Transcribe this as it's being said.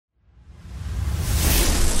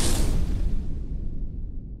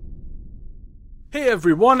Hey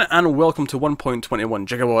everyone, and welcome to 1.21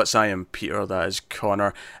 Gigawatts. I am Peter, that is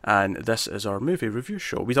Connor, and this is our movie review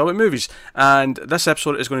show. We talk about movies, and this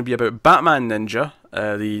episode is going to be about Batman Ninja,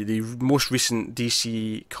 the most recent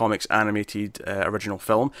DC Comics animated original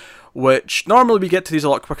film, which normally we get to these a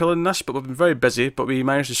lot quicker than this, but we've been very busy, but we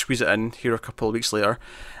managed to squeeze it in here a couple of weeks later.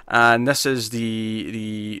 And this is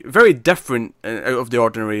the very different, out of the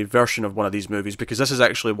ordinary version of one of these movies, because this is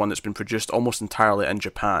actually one that's been produced almost entirely in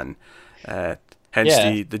Japan.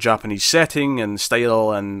 Hence the Japanese setting and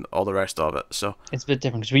style and all the rest of it. So it's a bit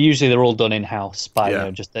different because they're all done in house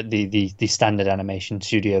by just the standard animation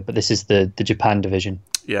studio, but this is the Japan division.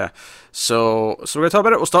 Yeah, so we're gonna talk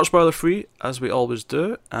about it. We'll start spoiler free as we always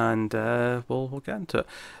do, and we'll get into it.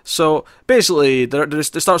 So basically,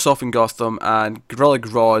 it starts off in Gotham, and Gorilla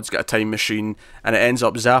Grodd's got a time machine, and it ends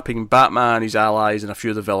up zapping Batman, his allies, and a few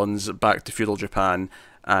of the villains back to feudal Japan.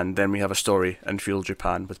 And then we have a story in feudal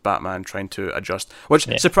Japan with Batman trying to adjust, which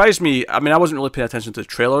surprised me. I mean, I wasn't really paying attention to the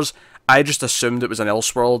trailers. I just assumed it was an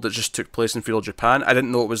Elseworld that just took place in feudal Japan. I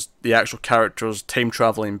didn't know it was the actual characters time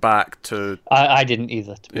traveling back to. I didn't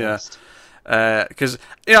either, to be honest. Because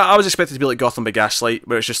I was expecting it to be like Gotham by Gaslight,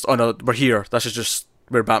 where it's just, oh no, we're here. This is just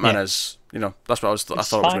where Batman is. That's what I thought it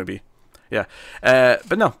was going to be. Yeah,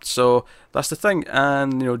 but no, so that's the thing,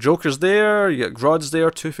 and Joker's there, you got Grodd's there,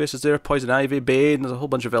 Two-Face is there, Poison Ivy, Bane, there's a whole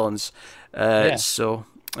bunch of villains, so,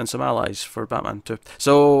 and some allies for Batman too.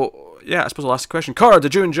 So yeah, I suppose I'll ask the question, Cora,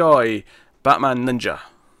 did you enjoy Batman Ninja?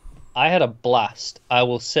 I had a blast. I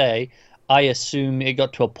will say, I assume it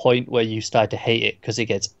got to a point where you start to hate it because it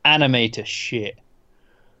gets anime to shit.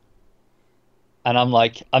 And I'm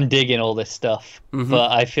like, I'm digging all this stuff,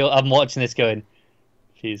 but I feel I'm watching this going,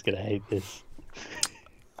 she's gonna hate this.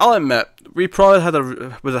 I'll admit, we probably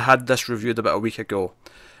would have had this reviewed about a week ago,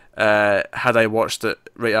 had I watched it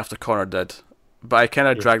right after Connor did. But I kind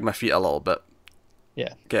of dragged my feet a little bit.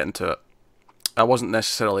 Yeah, getting to it. I wasn't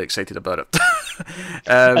necessarily excited about it.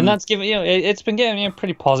 And that's given it's been getting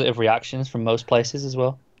pretty positive reactions from most places as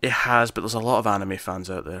well. It has, but there's a lot of anime fans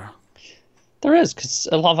out there. There is, because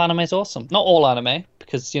a lot of anime is awesome. Not all anime,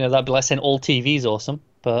 because that'd be like saying all TV is awesome.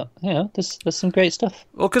 But, there's some great stuff.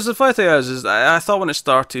 Well, because the funny thing is I thought when it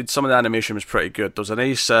started, some of the animation was pretty good. There was a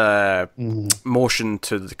nice motion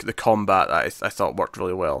to the combat that I thought worked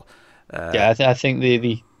really well. I think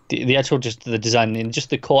the actual, just the design, and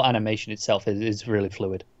just the core animation itself is really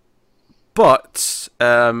fluid. But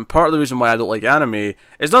part of the reason why I don't like anime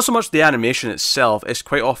is not so much the animation itself, it's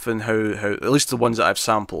quite often how at least the ones that I've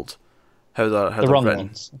sampled, how they're wrong written.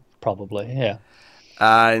 Ones, probably, yeah.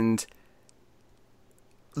 And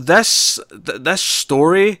this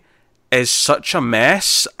story is such a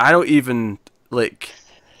mess. I don't even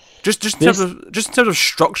just in terms of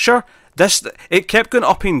structure. It kept going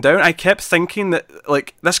up and down. I kept thinking that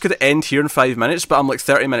this could end here in 5 minutes, but I'm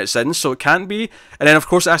 30 minutes in, so it can't be. And then of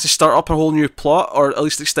course it has to start up a whole new plot, or at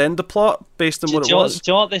least extend the plot based on what it was.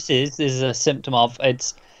 Do you know what this is? This is a symptom of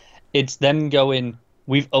it's them going,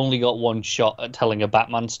 we've only got one shot at telling a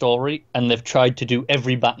Batman story, and they've tried to do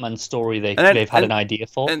every Batman story they've had an idea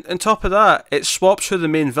for. And on top of that, it swaps who the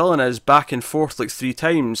main villain is back and forth 3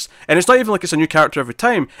 times. And it's not even like it's a new character every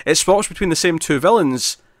time. It swaps between the same 2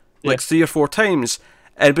 villains 3 or 4 times.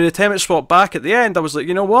 And by the time it swapped back at the end, I was like,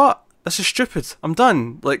 you know what? This is stupid. I'm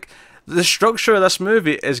done. The structure of this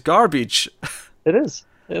movie is garbage. It is.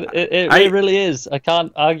 It really is. I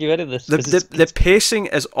can't argue any of this. The pacing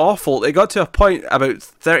is awful. It got to a point about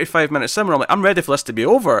 35 minutes in where I'm ready for this to be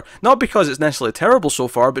over. Not because it's necessarily terrible so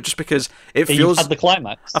far, but just because it feels... You've had the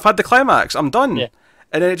climax. I've had the climax. I'm done. Yeah.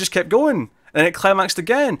 And then it just kept going. And then it climaxed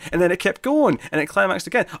again. And then it kept going. And it climaxed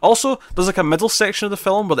again. Also, there's a middle section of the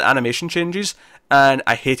film where the animation changes, and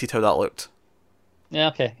I hated how that looked. Yeah,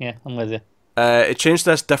 okay. Yeah, I'm with you. It changed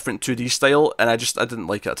to this different 2D style, and I didn't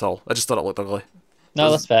like it at all. I just thought it looked ugly. No,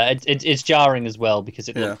 that's fair. It's jarring as well because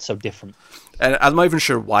it looked so different. And I'm not even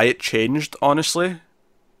sure why it changed, honestly.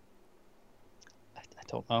 I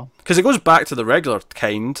don't know. Because it goes back to the regular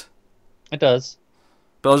kind. It does.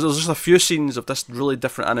 But there's just a few scenes of this really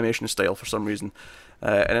different animation style for some reason.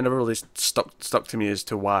 And it never really stuck to me as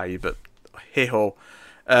to why, but hey-ho.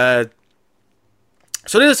 So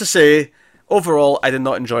needless to say, overall, I did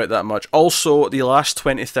not enjoy it that much. Also, the last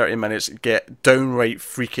 20-30 minutes get downright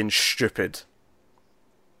freaking stupid.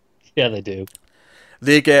 Yeah, they do.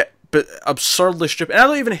 They get absurdly stupid. And I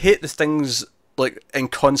don't even hate the things in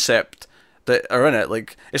concept that are in it.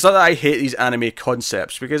 It's not that I hate these anime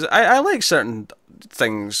concepts, because I like certain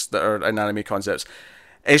things that are in anime concepts.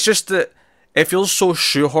 It's just that it feels so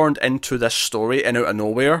shoehorned into this story and out of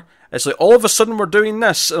nowhere. It's like, all of a sudden we're doing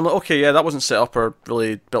this. And I'm like, okay, yeah, that wasn't set up or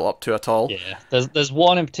really built up to at all. Yeah, there's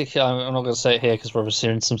one in particular, I'm not going to say it here because we're obviously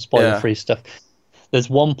doing some spoiler-free stuff. There's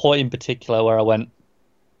one point in particular where I went,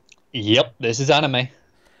 yep, this is anime.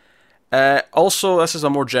 Also, this is a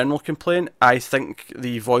more general complaint. I think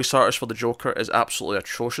the voice artist for the Joker is absolutely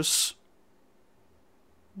atrocious.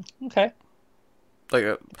 Okay. Like,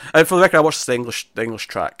 for the record, I watched the English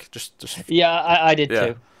track. Just yeah, I did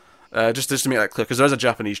too. Just to make that clear, because there's a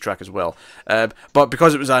Japanese track as well. But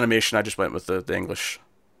because it was animation, I just went with the English.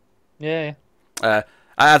 Yeah.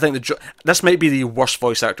 I think this might be the worst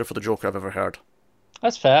voice actor for the Joker I've ever heard.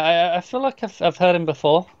 That's fair. I feel like I've heard him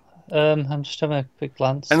before. I'm just having a quick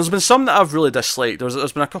glance. And there's been some that I've really disliked.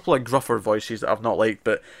 There's been a couple of gruffer voices that I've not liked,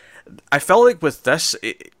 but I felt like with this,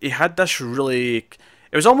 he had this really...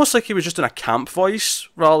 It was almost like he was just in a camp voice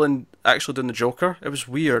rather than actually doing the Joker. It was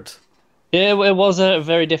weird. Yeah, it was a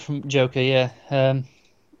very different Joker, yeah.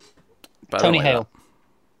 Tony Hale.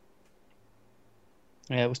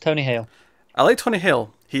 Yeah, it was Tony Hale. I like Tony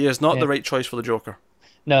Hale. He is not the right choice for the Joker.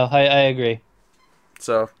 No, I agree.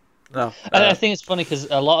 So, no. I think it's funny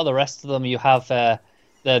because a lot of the rest of them, you have the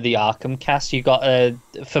Arkham cast. You got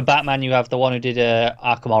for Batman, you have the one who did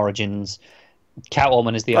Arkham Origins.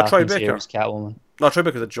 Catwoman is the Arkham series Catwoman. No, Troy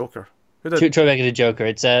Baker's the Joker. Who did Troy Baker the Joker?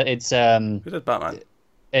 It's who did Batman?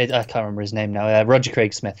 I can't remember his name now. Roger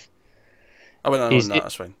Craig Smith. I went on that.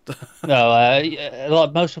 That's fine. No,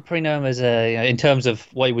 most will probably know him as in terms of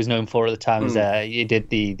what he was known for at the time. Is he did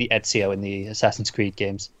the Ezio in the Assassin's Creed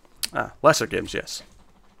games. Lesser games, yes.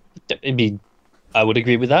 I would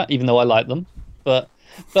agree with that, even though I like them. But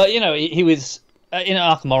he was in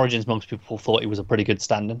Arkham Origins. Most people thought he was a pretty good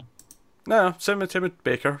stand-in. No, same with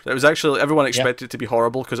Baker. It was actually everyone expected it to be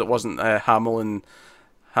horrible because it wasn't Hamill and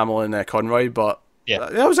Conroy, but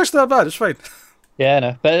it was actually not bad. It's fine. Yeah,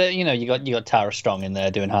 no, but you got Tara Strong in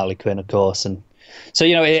there doing Harley Quinn, of course, and so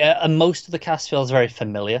most of the cast feels very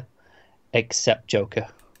familiar, except Joker.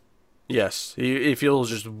 Yes, he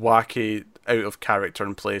feels just wacky, out of character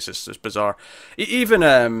in place. It's just bizarre.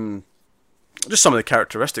 Even just some of the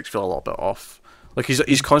characteristics feel a little bit off. Like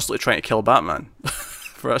he's constantly trying to kill Batman.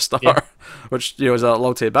 For a start, which as a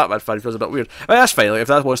long-time Batman fan feels a bit weird. I mean, that's fine. Like, if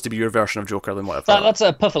that wants to be your version of Joker, then whatever. That's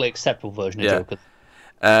a perfectly acceptable version of Joker.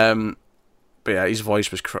 But yeah, his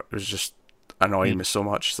voice was just annoying me so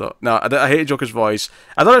much. So no, I hated Joker's voice.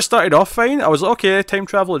 I thought it started off fine. I was like, okay, time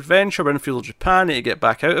travel adventure. We're in feudal Japan. Need to get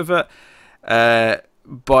back out of it.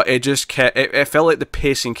 But it just kept. It felt like the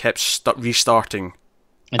pacing kept restarting.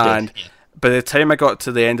 And by the time I got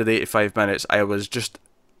to the end of the 85 minutes, I was just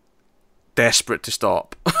desperate to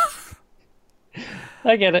stop.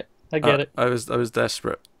 I get it. I was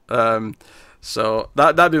desperate. So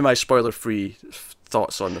that'd be my spoiler-free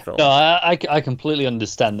thoughts on the film. No, I completely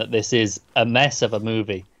understand that this is a mess of a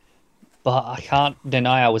movie, but I can't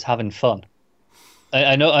deny I was having fun.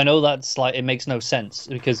 I know that's like it makes no sense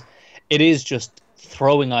because it is just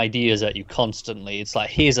throwing ideas at you constantly. It's like,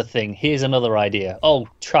 here's a thing, here's another idea. Oh,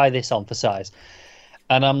 try this on for size,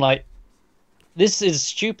 and I'm like, this is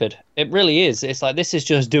stupid. It really is. It's like this is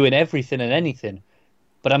just doing everything and anything,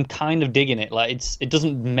 but I'm kind of digging it. Like it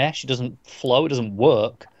doesn't mesh, it doesn't flow, it doesn't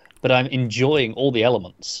work, but I'm enjoying all the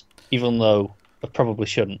elements, even though I probably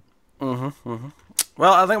shouldn't. Well,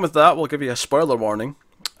 I think with that we'll give you a spoiler warning,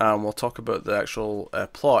 and we'll talk about the actual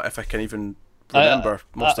plot if I can even remember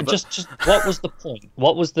most of it. Just what was the point?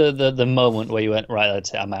 What was the moment where you went, right,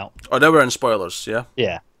 that's it, I'm out? Oh, now we're in spoilers, yeah?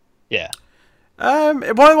 Yeah.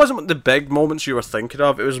 It probably wasn't the big moments you were thinking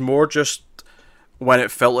of. It was more just when it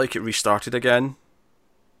felt like it restarted again.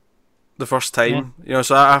 The first time,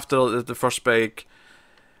 so after the first big,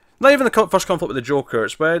 not even the first conflict with the Joker.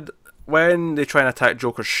 It's when they try and attack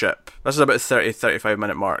Joker's ship. This is about the 35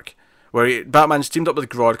 minute mark where Batman's teamed up with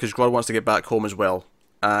Grodd because Grodd wants to get back home as well,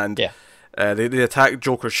 and they attack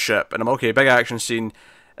Joker's ship. And I'm okay, big action scene.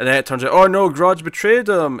 And then it turns out, oh no, Grodd's betrayed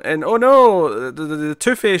him, and oh no, the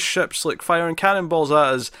Two-Face ship's like firing cannonballs at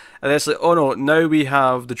us, and then it's like, oh no, now we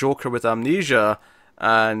have the Joker with amnesia,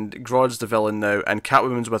 and Grodd's the villain now, and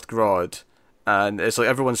Catwoman's with Grodd, and it's like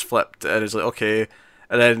everyone's flipped, and it's like, okay,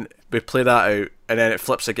 and then we play that out, and then it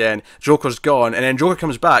flips again, Joker's gone, and then Joker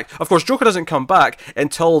comes back. Of course, Joker doesn't come back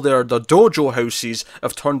until the dojo houses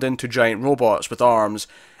have turned into giant robots with arms.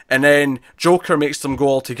 And then Joker makes them go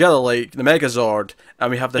all together like the Megazord,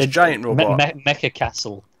 and we have this giant robot. Mecha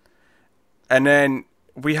Castle. And then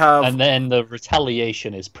we have... And then the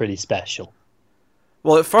retaliation is pretty special.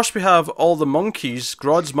 Well, at first we have all the monkeys.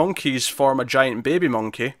 Grodd's monkeys form a giant baby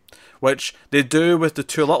monkey, which they do with the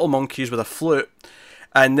two little monkeys with a flute.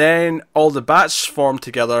 and then all the bats form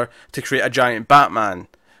together to create a giant Batman.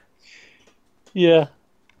 Yeah.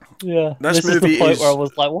 Yeah. This is the movie point is- where I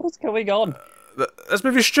was like, what's going on? This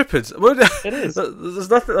movie's stupid. It is. There's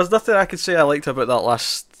nothing I could say I liked about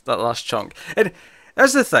that last chunk. And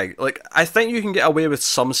that's the thing. Like, I think you can get away with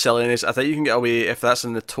some silliness. I think you can get away if that's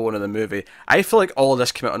in the tone of the movie. I feel like all of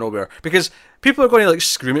this came out of nowhere because people are going to like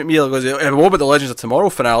scream at me. Like, what about the Legends of Tomorrow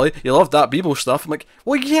finale? You loved that Beeble stuff. I'm like,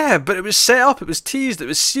 well, yeah, but it was set up, it was teased, it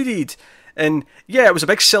was seeded. And yeah, it was a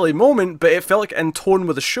big silly moment, but it felt like in tone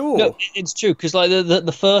with the show. No, it's true because like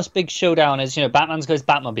the first big showdown is Batman's got his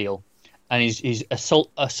Batmobile, and he's assault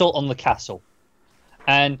on the castle,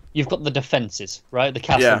 and you've got the defenses, right? The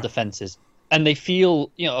castle defenses, and they feel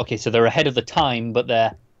okay, so they're ahead of the time, but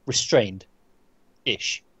they're restrained,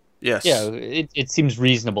 ish. Yes. It seems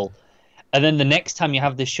reasonable. And then the next time you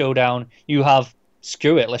have this showdown, you have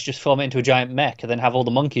screw it, let's just form it into a giant mech, and then have all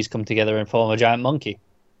the monkeys come together and form a giant monkey.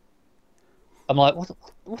 I'm like,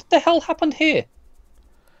 what the hell happened here?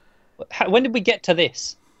 When did we get to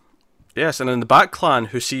this? Yes, and then the Bat Clan,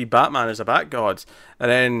 who see Batman as a Bat God, and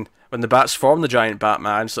then when the Bats form the giant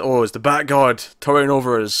Batman, it's the Bat God towering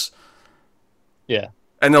over us. Yeah.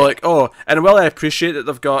 And they're like, and while I appreciate that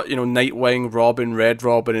they've got, Nightwing,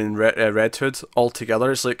 Robin, and Red Hood all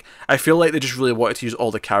together, it's like, I feel like they just really wanted to use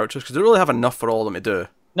all the characters, because they don't really have enough for all of them to do.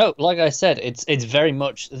 No, like I said, it's very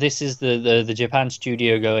much, this is the Japan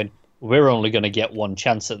studio going, we're only going to get one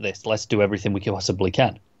chance at this. Let's do everything we possibly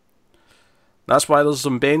can. That's why there's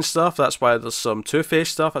some Bane stuff. That's why there's some Two-Face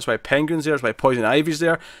stuff. That's why Penguin's there. That's why Poison Ivy's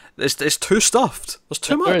there. It's too stuffed. There's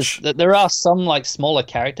too much. There are some like smaller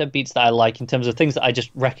character beats that I like in terms of things that I just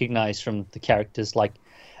recognize from the characters, like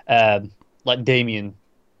Damien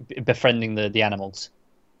befriending the animals.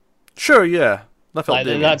 Sure, yeah. That's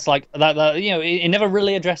like that. It never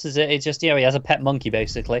really addresses it. It's just he has a pet monkey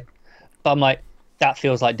basically. But I'm like, that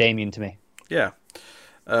feels like Damien to me. Yeah.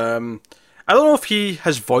 I don't know if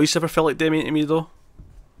his voice ever felt like Damien to me though.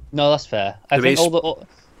 No, that's fair. I think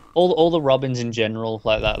all the Robins in general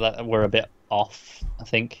like that were a bit off. I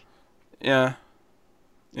think. Yeah.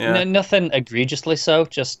 Yeah. Nothing egregiously so.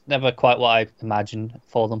 Just never quite what I imagined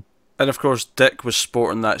for them. And of course, Dick was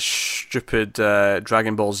sporting that stupid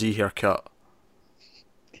Dragon Ball Z haircut.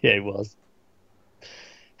 Yeah, he was.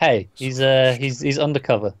 Hey, he's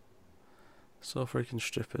undercover. So freaking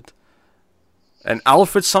stupid. And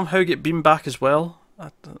Alfred somehow get beamed back as well.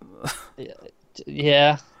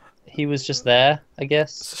 Yeah, he was just there, I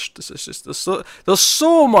guess. It's just there's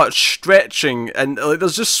so much stretching, and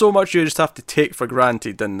there's just so much you just have to take for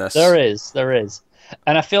granted in this. There is,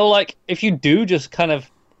 and I feel like if you do just kind of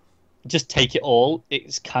just take it all,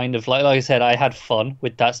 it's kind of like I said, I had fun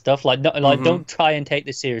with that stuff. Don't try and take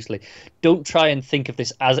this seriously. Don't try and think of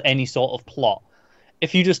this as any sort of plot.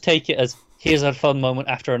 If you just take it as here's a fun moment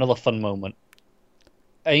after another fun moment,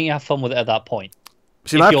 and you have fun with it at that point.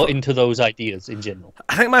 See, if you're into those ideas in general.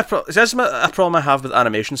 I think that's a problem I have with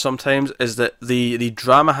animation sometimes is that the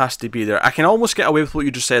drama has to be there. I can almost get away with what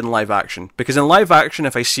you just said in live action. Because in live action,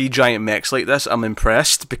 if I see giant mechs like this, I'm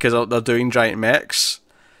impressed because they're doing giant mechs.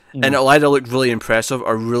 And it'll either look really impressive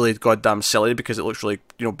or really goddamn silly because it looks really,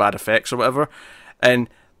 bad effects or whatever. And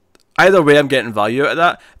either way, I'm getting value out of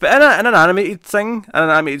that. But in an animated thing, an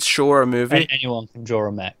animated show or a movie... Anyone can draw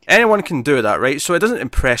a mech. Anyone can do that, right? So it doesn't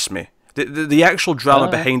impress me. The actual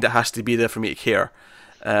drama behind it has to be there for me to care.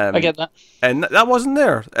 I get that. And that wasn't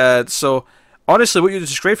there. So, honestly, what you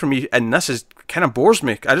described for me in this is kind of bores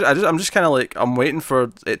me. I'm just kind of like, I'm waiting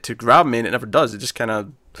for it to grab me, and it never does. It just kind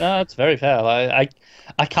of... That's very fair.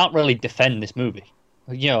 I can't really defend this movie.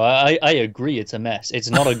 I agree it's a mess. It's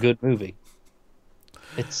not a good movie.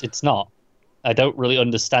 It's not. I don't really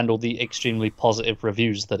understand all the extremely positive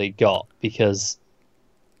reviews that it got because...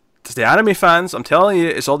 It's the anime fans. I'm telling you,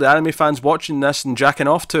 it's all the anime fans watching this and jacking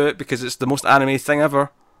off to it because it's the most anime thing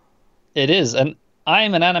ever. It is, and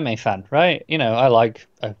I'm an anime fan, right? I like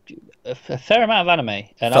a fair amount of anime,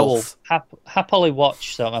 and Filth. I will happily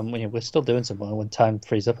watch some. We're still doing some when time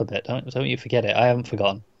frees up a bit. Don't you forget it. I haven't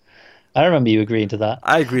forgotten. I remember you agreeing to that.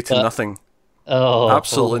 I agree to nothing.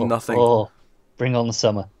 Absolutely nothing. Bring on the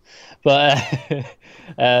summer. But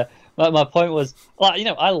my point was,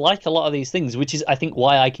 I like a lot of these things, which is, I think,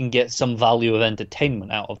 why I can get some value of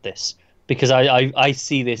entertainment out of this. Because I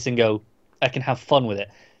see this and go, I can have fun with it.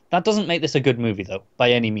 That doesn't make this a good movie, though,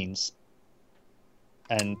 by any means.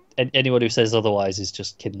 And anyone who says otherwise is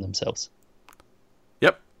just kidding themselves.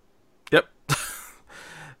 Yep.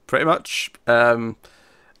 Pretty much. And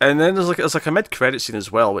then there's like a mid-credit scene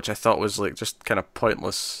as well, which I thought was like just kind of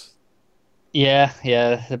pointless. Yeah,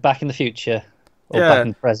 Back in the Future. Or Back in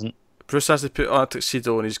the Present. Bruce has to put on a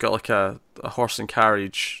tuxedo and he's got like a horse and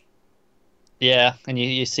carriage. Yeah, and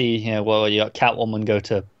you see, well, you got Catwoman go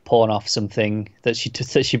to pawn off something that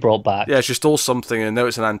she brought back. Yeah, she stole something and now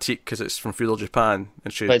it's an antique because it's from feudal Japan.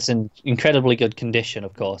 But it's in incredibly good condition,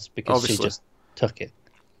 of course, because Obviously. she just took it.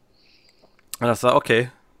 And I thought, okay.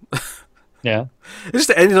 Yeah. It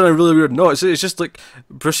just ended on a really weird note. It's just like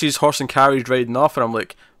Bruce's horse and carriage riding off, and I'm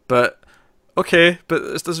like, but okay, but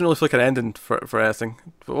this doesn't really feel like an ending for anything.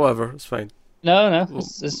 But whatever, it's fine. No,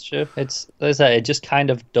 it's true. It's as I say, it just kind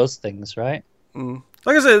of does things, right?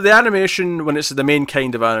 Like I said, the animation, when it's the main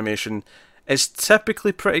kind of animation, is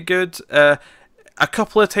typically pretty good. A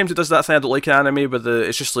couple of times it does that thing I don't like in anime, where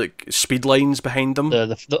it's just like speed lines behind them.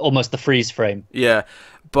 The almost the freeze frame. Yeah,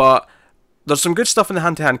 but there's some good stuff in the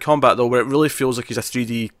hand-to-hand combat though, where it really feels like he's a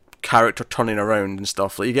 3D character turning around and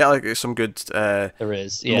stuff. Like you get like some good there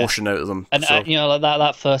is motion out of them. And so. like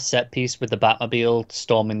that first set piece with the Batmobile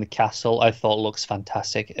storming the castle, I thought looks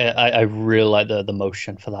fantastic. I really like the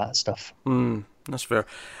motion for that stuff. That's fair.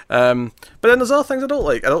 But then there's other things I don't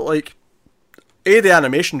like. I don't like the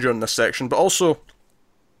animation during this section, but also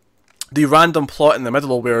the random plot in the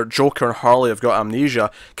middle where Joker and Harley have got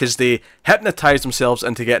amnesia because they hypnotized themselves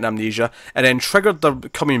into getting amnesia and then triggered their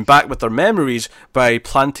coming back with their memories by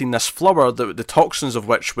planting this flower, the toxins of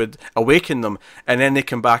which would awaken them, and then they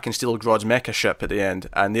come back and steal Grodd's mecha ship at the end,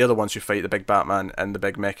 and they're the ones who fight the big Batman and the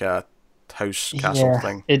big mecha house castle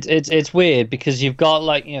thing. It's weird because you've got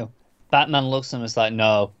Batman looks at him and is like,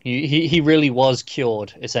 no, he really was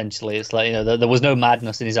cured, essentially. It's like, there was no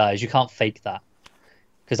madness in his eyes. You can't fake that.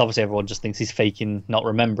 Because obviously everyone just thinks he's faking not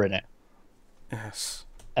remembering it. Yes.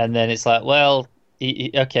 And then it's like, well,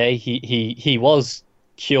 he was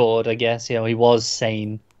cured, I guess. He was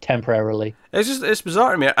sane temporarily. It's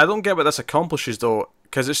bizarre to me. I don't get what this accomplishes though,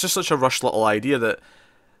 because it's just such a rushed little idea that,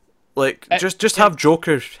 like, just have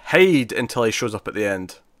Joker hide until he shows up at the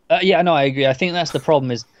end. Yeah, no, I agree. I think that's the problem.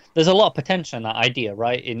 Is there's a lot of potential in that idea,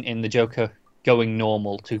 right? In the Joker going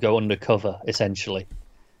normal to go undercover, essentially,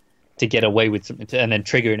 to get away with something, and then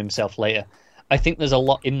triggering himself later. I think there's a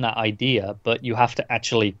lot in that idea, but you have to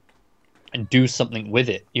actually do something with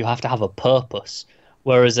it. You have to have a purpose.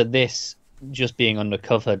 Whereas this, just being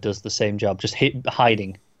undercover does the same job. Just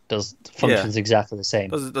hiding functions exactly the same.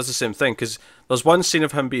 Does the same thing, because there's one scene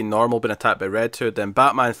of him being normal, being attacked by Red Hood, then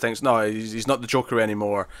Batman thinks, no, he's not the Joker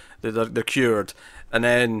anymore, they're cured, and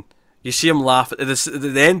then you see him laugh. At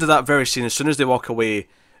the end of that very scene, as soon as they walk away,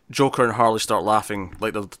 Joker and Harley start laughing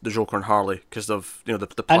like the Joker and Harley because of the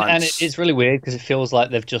plans. And it's really weird because it feels like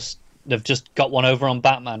they've just got one over on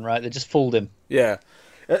Batman, right? They just fooled him. Yeah,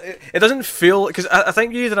 it doesn't feel, because I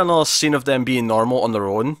think you did another scene of them being normal on their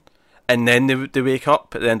own, and then they wake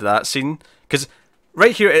up at the end of that scene. Because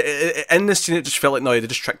right here in this scene, it just felt like no, they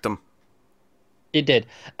just tricked them. It did,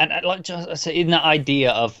 and like just in that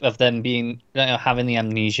idea of them being having the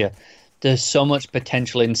amnesia. There's so much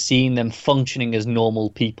potential in seeing them functioning as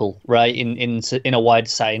normal people, right? In a wide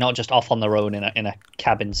society, not just off on their own in a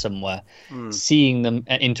cabin somewhere. Seeing them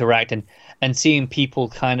interact and seeing people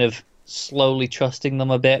kind of slowly trusting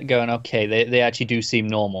them a bit, going, okay, they actually do seem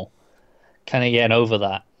normal. Kind of getting over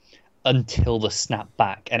that until the snap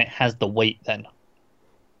back, and it has the weight then.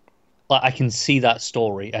 Like I can see that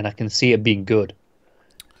story, and I can see it being good.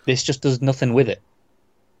 This just does nothing with it.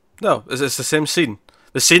 No, it's the same scene.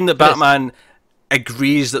 The scene that Batman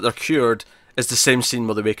agrees that they're cured is the same scene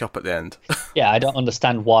where they wake up at the end. Yeah, I don't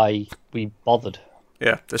understand why we bothered.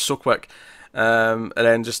 Yeah, it's so quick. And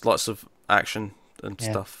then just lots of action and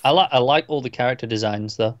stuff. I like all the character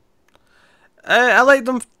designs, though. I like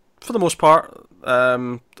them for the most part.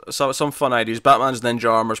 So some fun ideas. Batman's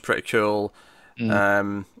ninja armor is pretty cool.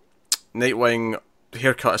 Nightwing,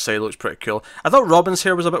 haircut aside, looks pretty cool. I thought Robin's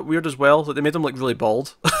hair was a bit weird as well. Like they made him look really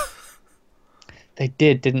bald. They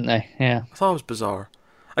did, didn't they? Yeah. I thought it was bizarre.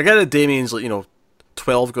 I get that Damien's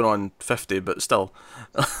 12 going on 50, but still,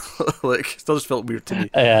 like, still just felt weird to me.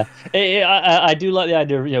 Yeah, I do like the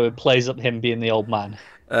idea. It plays up him being the old man.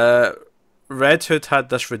 Red Hood had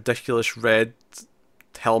this ridiculous red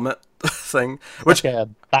helmet thing, which like a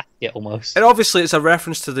basket almost. And obviously, it's a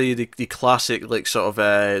reference to the classic sort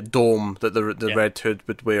of dome that the Red Hood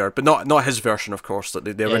would wear, but not his version, of course.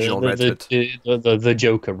 The original Red Hood, the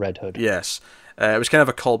Joker Red Hood. Yes. It was kind of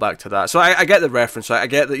a callback to that. So I get the reference. I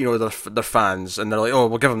get that they're fans, and they're like, oh,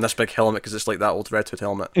 we'll give him this big helmet because it's like that old Red Hood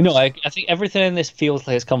helmet. I think everything in this feels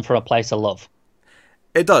like it's come from a place of love.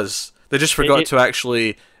 It does. They just forgot to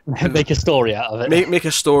actually make a story out of it. Make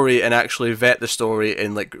a story and actually vet the story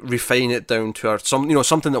and refine it down to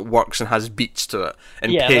something that works and has beats to it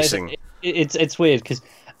and pacing. It's weird because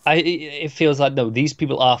it feels like no, these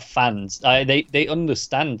people are fans. They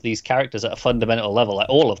understand these characters at a fundamental level, like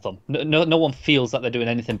all of them. No one feels like they're doing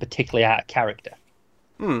anything particularly out of character.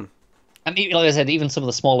 Hmm. And like I said, even some of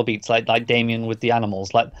the smaller beats, like Damien with the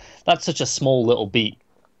animals, like that's such a small little beat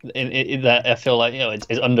that I feel like it's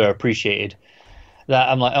underappreciated. That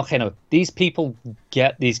I'm like, okay, no, these people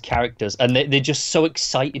get these characters, and they're just so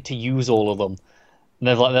excited to use all of them. And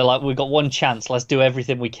they're like, we've got one chance, let's do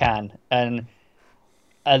everything we can, and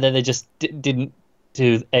then they just didn't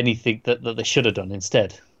do anything that they should have done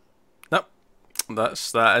instead. Nope. That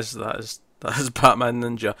is Batman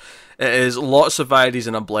Ninja. It is lots of varieties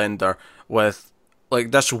in a blender with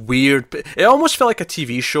like this weird. It almost felt like a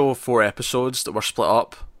TV show of 4 episodes that were split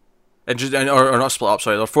up, or not split up.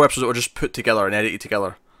 Sorry, there were 4 episodes that were just put together and edited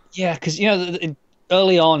together. Yeah, because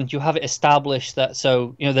early on you have it established that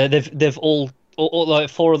they've all like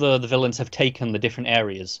four of the villains have taken the different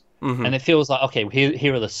areas, and it feels like okay,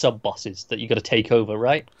 here are the sub bosses that you got to take over,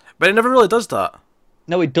 right? But it never really does that.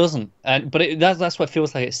 No, it doesn't. But that's what it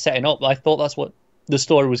feels like it's setting up. I thought that's what the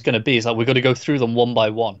story was going to be. It's like we're going to go through them one by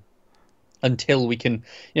one until we can,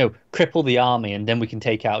 cripple the army, and then we can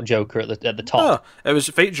take out Joker at the top. Oh, it was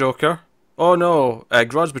fight Joker. Oh no,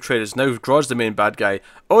 Grodd's betrayed us. Now Grodd's the main bad guy.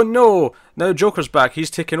 Oh no, now Joker's back. He's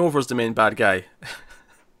taking over as the main bad guy.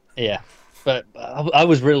 Yeah. But I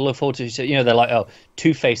was really looking forward to, they're like, oh,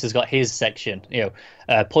 Two-Face has got his section,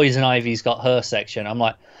 Poison Ivy's got her section. I'm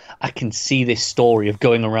like, I can see this story of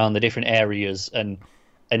going around the different areas and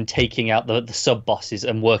taking out the sub-bosses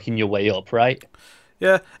and working your way up, right?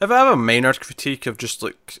 Yeah, if I have a minor critique of just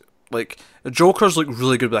like Joker's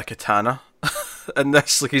really good with a katana, and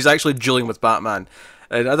this he's actually dueling with Batman,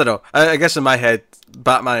 and I don't know. I guess in my head,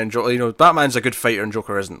 Batman and Joker, Batman's a good fighter and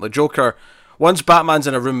Joker isn't. Like Joker, once Batman's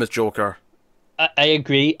in a room with Joker. I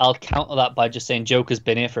agree. I'll counter that by just saying Joker's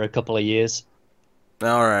been here for a couple of years.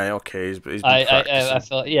 All right, okay, he's been I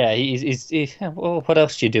felt he's well, what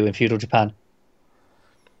else do you do in feudal Japan?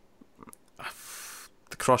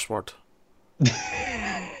 The crossword.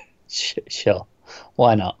 Sure,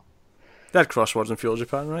 why not? They had crosswords in feudal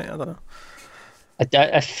Japan, right? I don't know.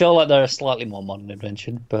 I feel like they're a slightly more modern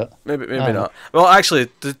invention, but maybe not. Well, actually,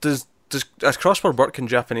 does crossword work in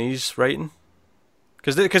Japanese writing?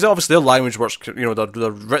 Because obviously their language works, their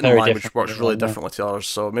written Very language works really yeah. differently to ours,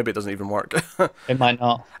 so maybe it doesn't even work. It might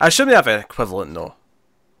not. I assume they have an equivalent, though.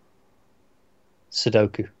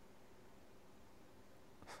 Sudoku.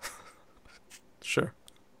 Sure.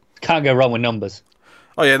 Can't go wrong with numbers.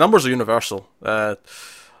 Oh yeah, numbers are universal.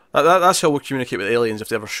 That's how we'll communicate with aliens if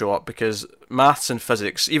they ever show up, because maths and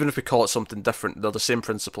physics, even if we call it something different, they're the same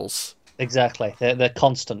principles. Exactly. They're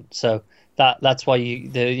constant, so... That's why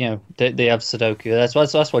they have Sudoku.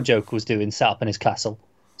 That's what Joker was doing, sat up in his castle,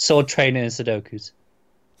 sword training and Sudokus.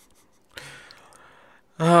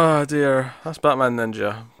 Oh dear, that's Batman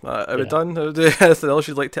Ninja. Are we done? Anything else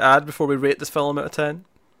you'd like to add before we rate this film out of 10?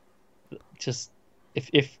 Just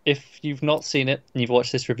if you've not seen it and you've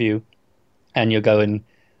watched this review, and you're going,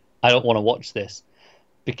 I don't want to watch this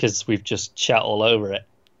because we've just chat all over it.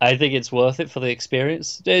 I think it's worth it for the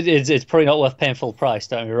experience. It's probably not worth paying full price.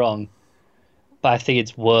 Don't get me wrong. But I think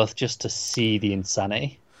it's worth just to see the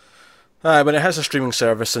insanity. When it has a streaming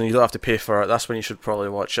service and you don't have to pay for it, that's when you should probably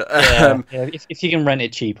watch it. Yeah, if you can rent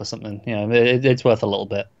it cheap or something, it's worth a little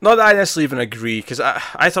bit. Not that I necessarily even agree, because I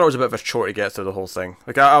thought it was a bit of a chore to get through the whole thing.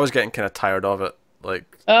 Like I was getting kind of tired of it.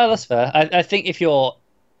 That's fair. I think if you're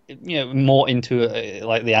more into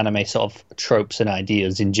like the anime sort of tropes and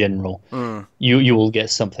ideas in general, you will get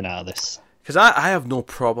something out of this. Because I have no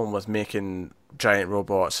problem with making giant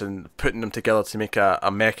robots and putting them together to make a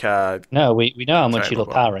mecha. No, we know how much you love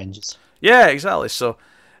Power Rangers. Yeah, exactly. So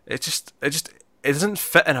it doesn't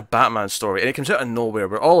fit in a Batman story, and it comes out of nowhere.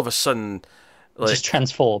 Where all of a sudden, it just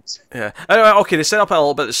transforms. Yeah. Anyway, okay, they set up a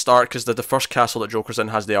little bit at the start because the first castle that Joker's in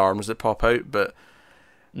has the arms that pop out, but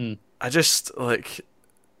I just like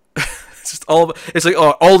it's just all of it. It's like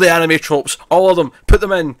all the anime tropes, all of them, put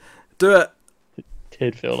them in, do it. It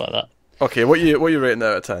did feel like that. Okay, what you rating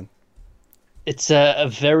out of 10? It's a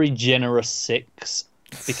very generous 6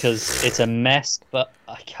 because it's a mess, but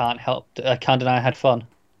I can't deny I had fun.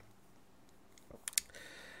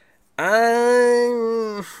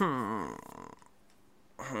 I'm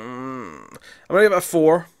gonna give it a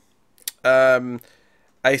 4.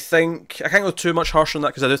 I think I can't go too much harsher on that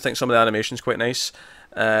because I do think some of the animation's quite nice.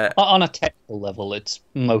 On a technical level, it's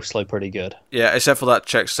mostly pretty good. Yeah, except for that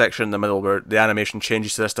section in the middle where the animation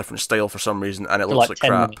changes to this different style for some reason, and it looks like 10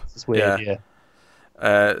 crap. minutes. It's weird, yeah.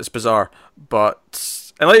 It's bizarre, and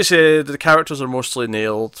like you say, the characters are mostly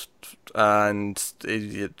nailed, and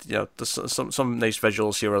there's some nice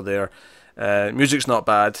visuals here or there. Music's not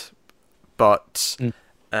bad, but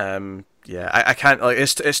yeah, I can't, like,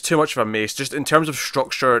 it's too much of a maze. Just in terms of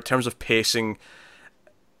structure, in terms of pacing,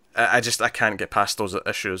 I can't get past those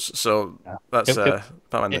issues. So that's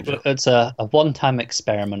Batman Ninja. It's a one-time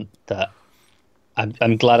experiment that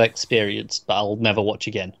I'm glad I experienced, but I'll never watch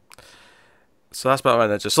again. So that's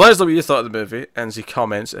Batman Ninja. So let us know what you thought of the movie in the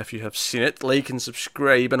comments if you have seen it. Like and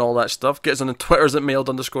subscribe and all that stuff. Get us on the Twitters at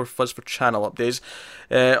mailed_fuzz for channel updates.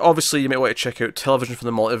 Obviously, you might want to check out Television from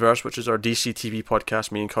the Multiverse, which is our DC TV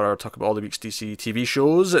podcast. Me and Connor talk about all the week's DC TV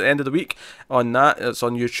shows at the end of the week on that. It's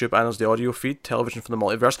on YouTube and there's the audio feed, Television from the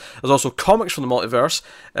Multiverse. There's also Comics from the Multiverse,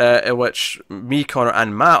 in which me, Connor,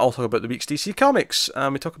 and Matt all talk about the week's DC comics.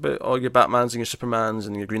 We talk about all your Batmans and your Supermans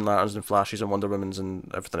and your Green Lanterns and Flashes and Wonder Womans and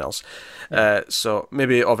everything else. So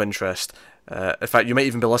maybe of interest. In fact, you might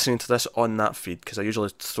even be listening to this on that feed, because I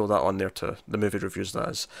usually throw that on there to the movie reviews, that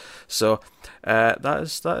is. So that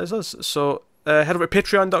is us. So head over to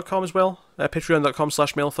patreon.com as well.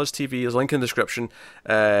 Patreon.com/MailFuzzTV. There's a link in the description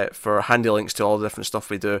for handy links to all the different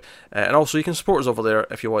stuff we do. And also you can support us over there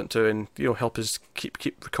if you want to, and help us keep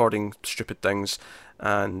recording stupid things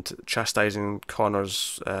and chastising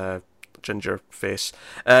Connor's ginger face.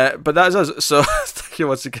 But that is us. So thank you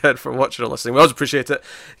once again for watching or listening. We always appreciate it.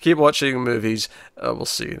 Keep watching movies. We'll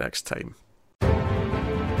see you next time.